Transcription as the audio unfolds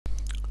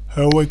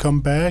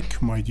Welcome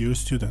back, my dear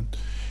student.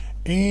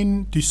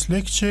 In this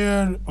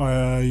lecture,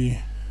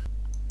 I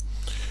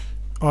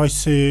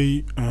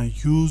say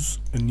use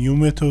a new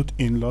method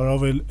in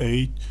Laravel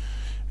 8,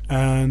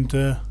 and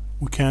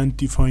we can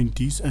define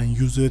this and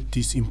use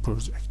this in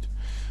project.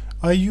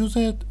 I use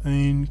it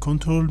in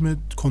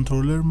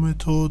controller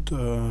method.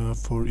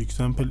 For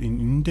example,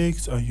 in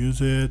index, I use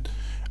it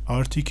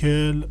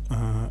articles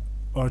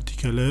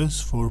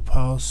for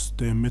pass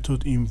the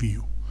method in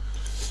view.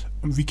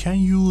 We can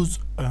use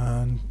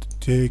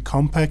the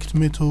compact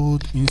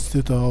method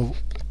instead of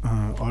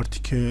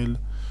article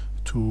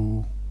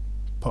to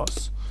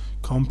pass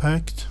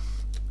compact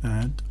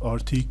and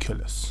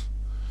articles,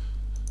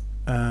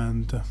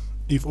 and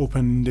if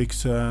open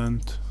index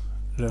and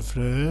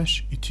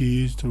refresh, it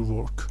is to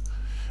work.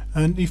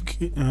 And if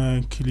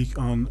click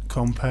on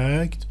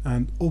compact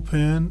and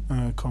open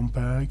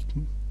compact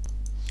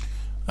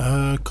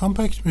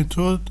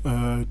method,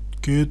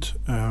 get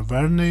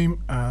var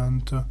name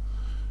and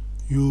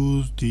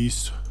use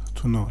this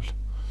to null.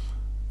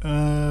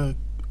 I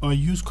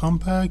use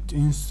compact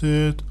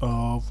instead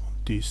of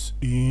this.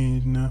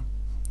 In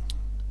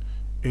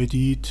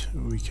edit,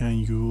 we can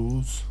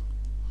use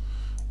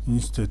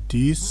instead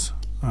this,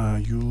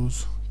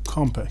 use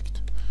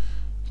compact,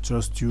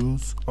 just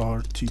use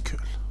article.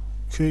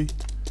 Okay,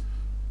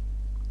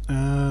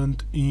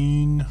 and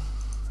in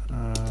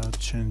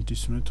change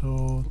this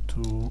method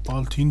to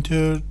alt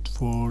enter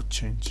for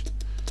change.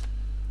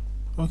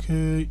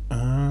 Okay,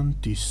 and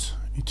this,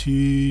 it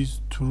is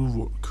to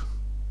work,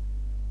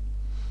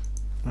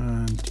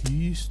 and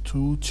this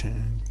to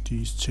change,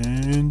 this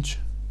change,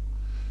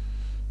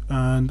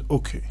 and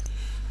okay.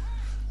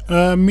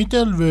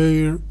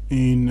 Middleware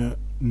in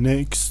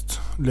next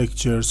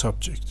lecture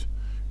subject.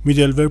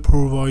 Middleware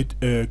provide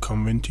a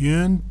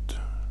convenient,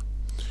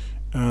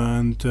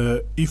 and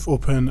if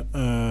open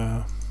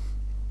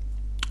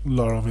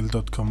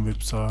laravel.com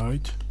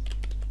website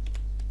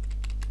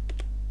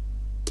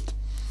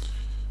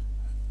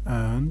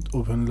and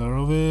open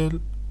Laravel,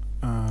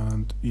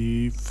 and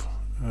if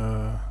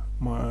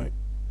my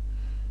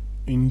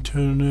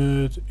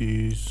internet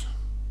is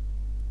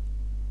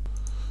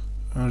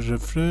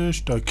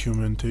refresh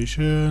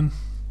documentation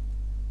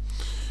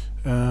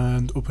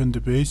and open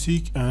the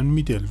basic and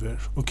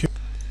middleware. Okay,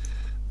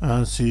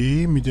 and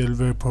see,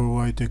 middleware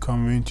provide a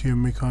convenient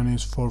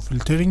mechanism for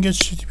filtering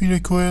HTTP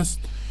requests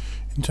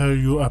into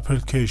your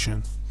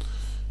application.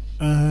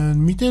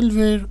 And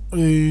middleware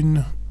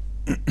in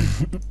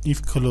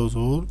if close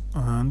all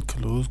and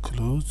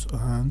close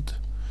and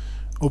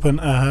open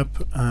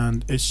app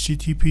and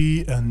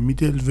HTTP and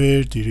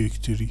middleware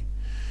directory,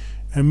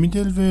 and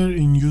middleware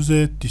in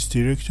user this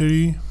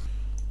directory.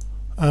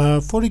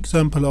 For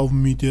example of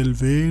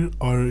middleware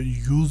are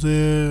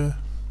user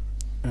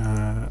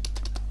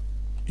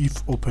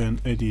if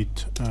open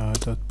edit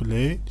dot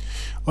blade,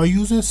 I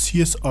use a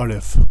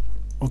CSRF.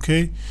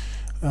 Okay,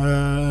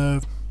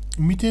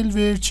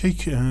 middleware check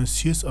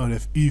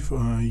CSRF if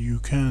you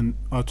can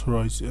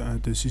authorize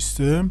the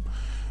system,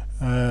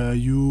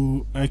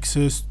 you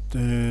access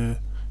the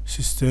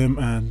system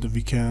and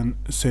we can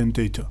send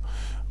data.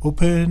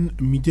 Open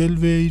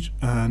middleware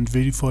and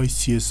verify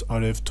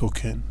CSRF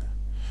token.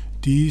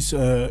 This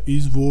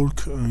is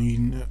work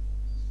in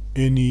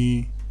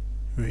any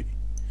way,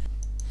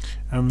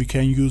 and we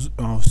can use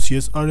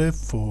CSRF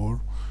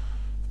for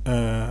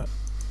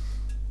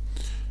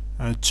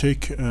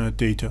check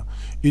data.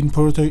 In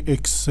protect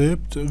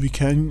except, we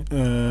can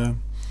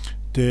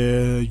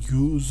the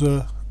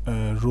user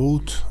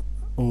route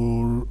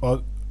or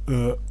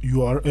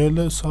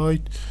URL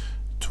site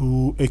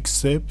to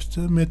accept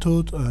the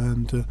method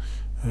and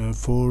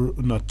for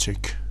not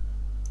check.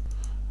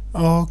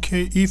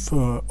 Okay, if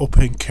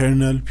open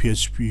kernel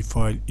PHP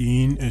file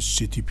in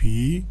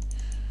HTTP,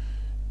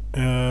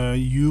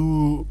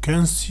 you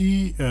can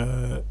see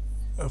a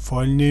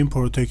file name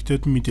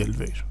protected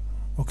middleware.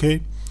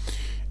 Okay,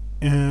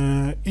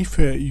 if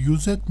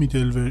use that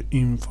middleware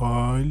in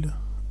file,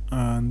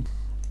 and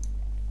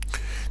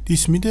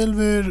this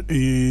middleware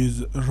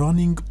is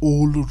running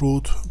all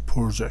root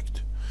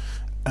project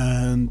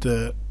and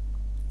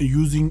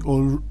using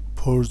all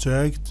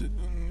project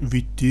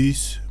with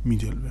this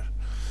middleware.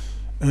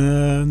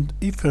 And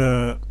if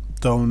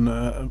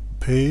down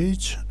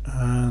page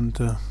and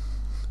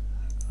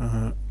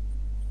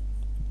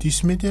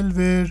this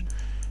middleware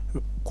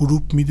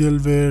group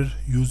middleware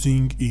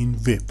using in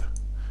web,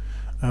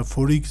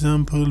 for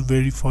example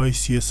verify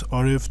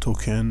CSRF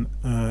token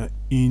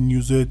in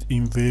used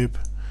in web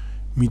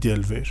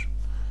middleware,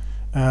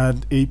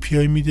 and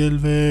API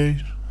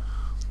middleware,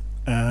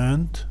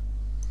 and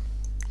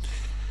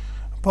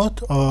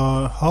but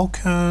how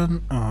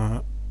can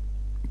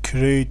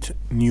create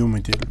new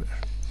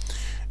middleware?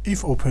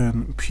 If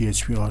open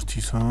PHP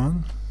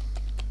artisan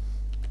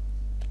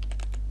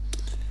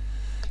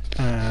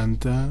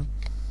and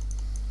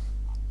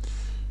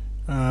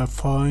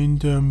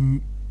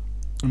find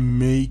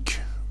make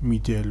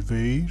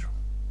middleware,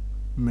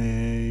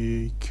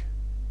 make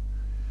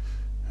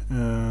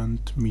and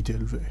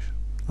middleware.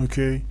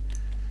 Okay,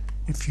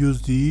 If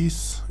use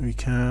this, we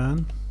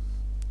can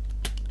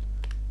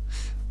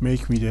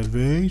make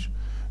middleware.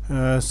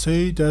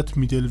 Say that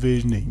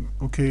middleware name.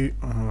 Okay,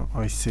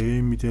 I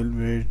say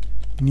middleware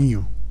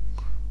new,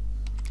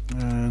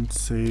 and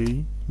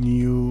say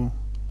new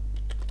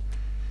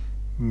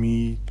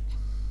middleware.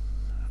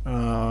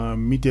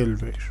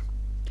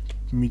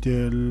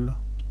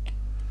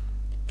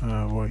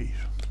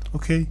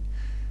 Okay,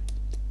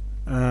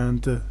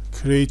 and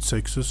create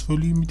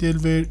successfully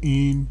middleware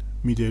in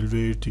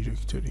middleware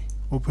directory.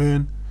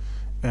 Open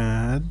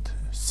and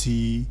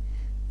see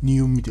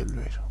new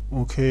middleware.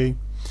 Okay,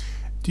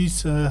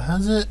 this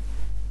has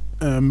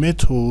a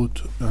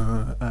method,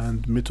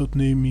 and method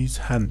name is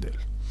handle,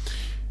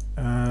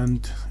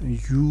 and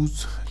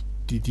use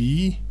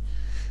dd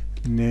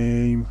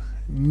name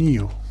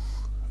new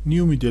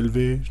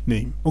middleware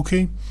name.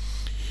 Okay,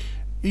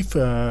 if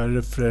I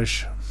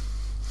refresh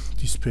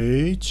this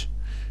page,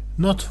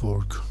 not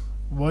work.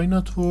 Why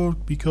not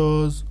work?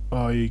 Because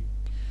I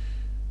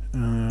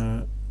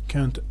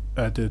can't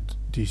added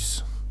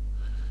this.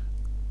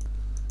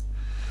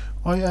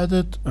 I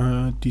added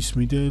this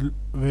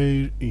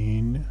middleware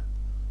in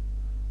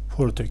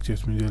protected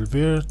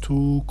middleware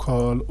to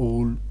call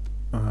all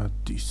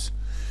this.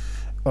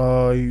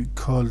 I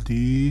call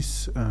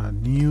this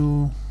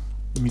new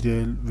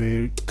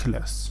middleware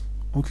class.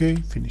 Okay,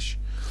 finish.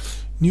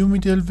 New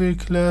middleware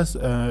class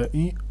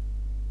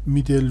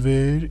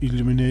middleware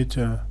eliminate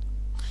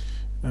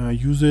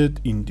used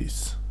in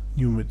this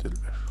new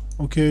middleware.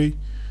 Okay,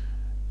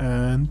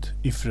 and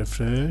if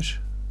refresh,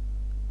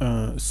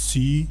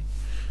 see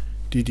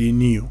dd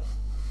new,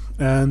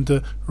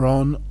 and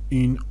run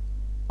in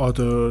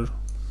other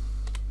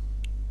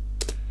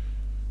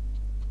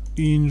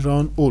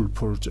run all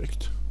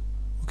project.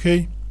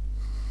 Okay,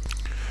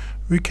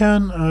 we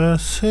can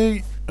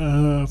say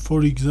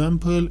for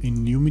example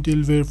in new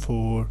middleware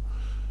for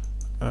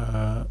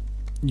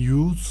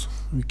use,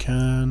 we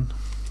can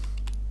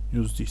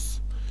use this.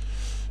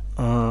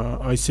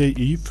 I say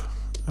if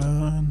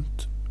and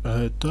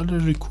dollar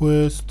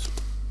request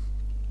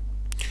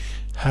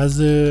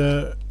has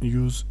a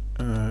use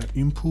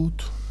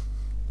input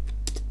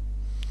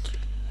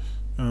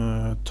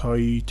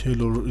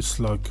title or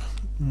slug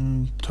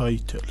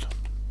title.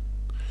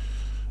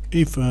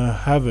 If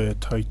have a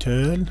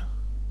title,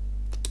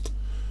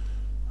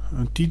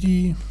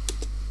 dd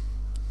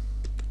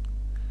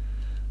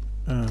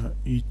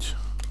it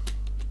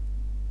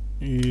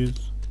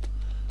is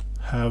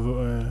have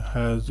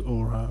has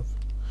or have,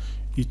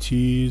 it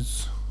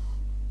is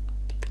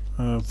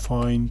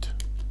find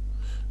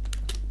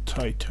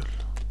title.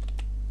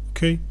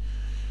 Okay,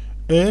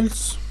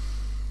 else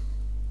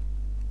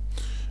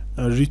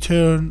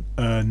return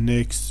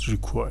next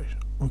required.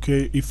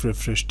 Okay, if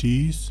refresh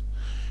this,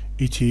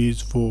 it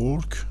is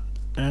work,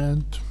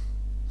 and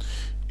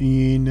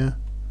in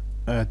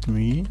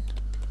admin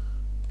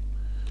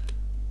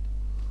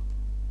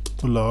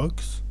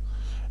blogs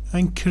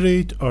and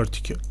create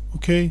article.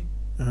 Okay,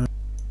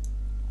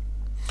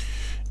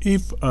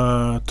 if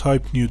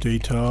type new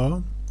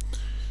data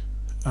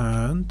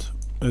and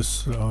a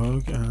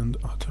slug and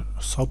other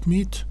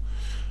submit,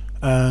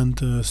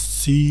 and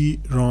see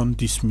run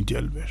this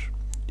middleware.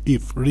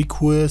 If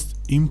request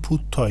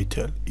input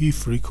title,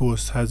 if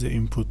request has an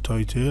input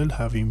title,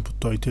 have input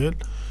title,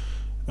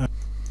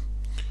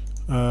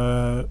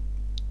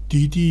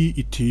 dd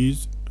it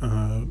is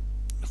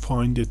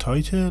find the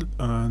title,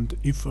 and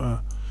if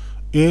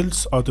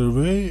else other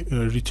way,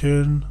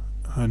 return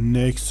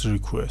next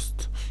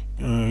request.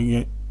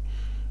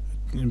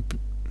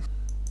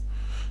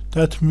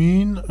 That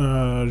mean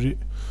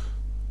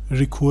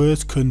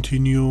request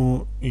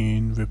continue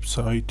in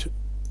website.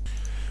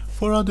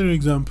 For other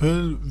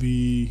example,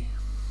 we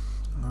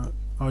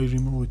I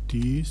remove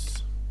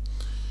this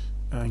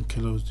and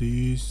close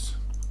this,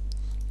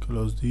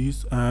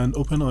 and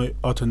open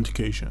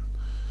authentication.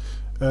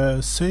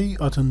 Say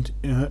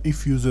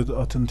if used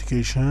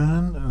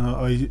authentication,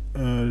 I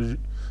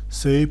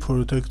say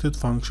protected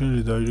function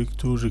redirect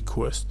to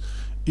request.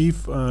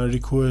 If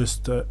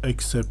request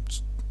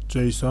accepts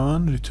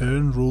JSON,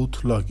 return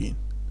root login,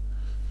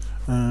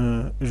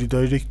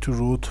 redirect to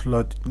root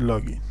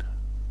login,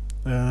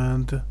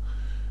 and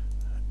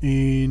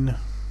in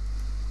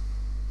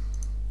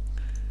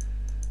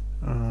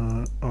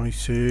I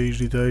say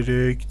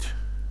redirect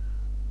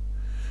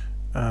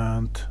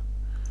and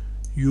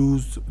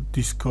use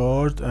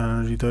discard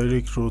and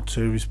redirect root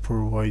service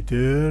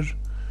provider,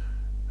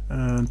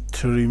 and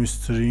trim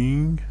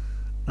string,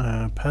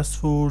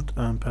 password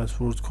and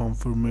password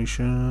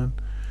confirmation,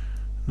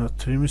 not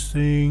trim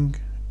string,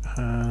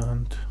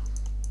 and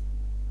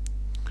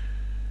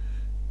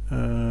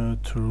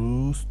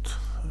truth,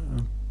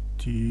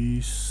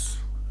 this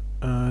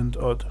and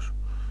other.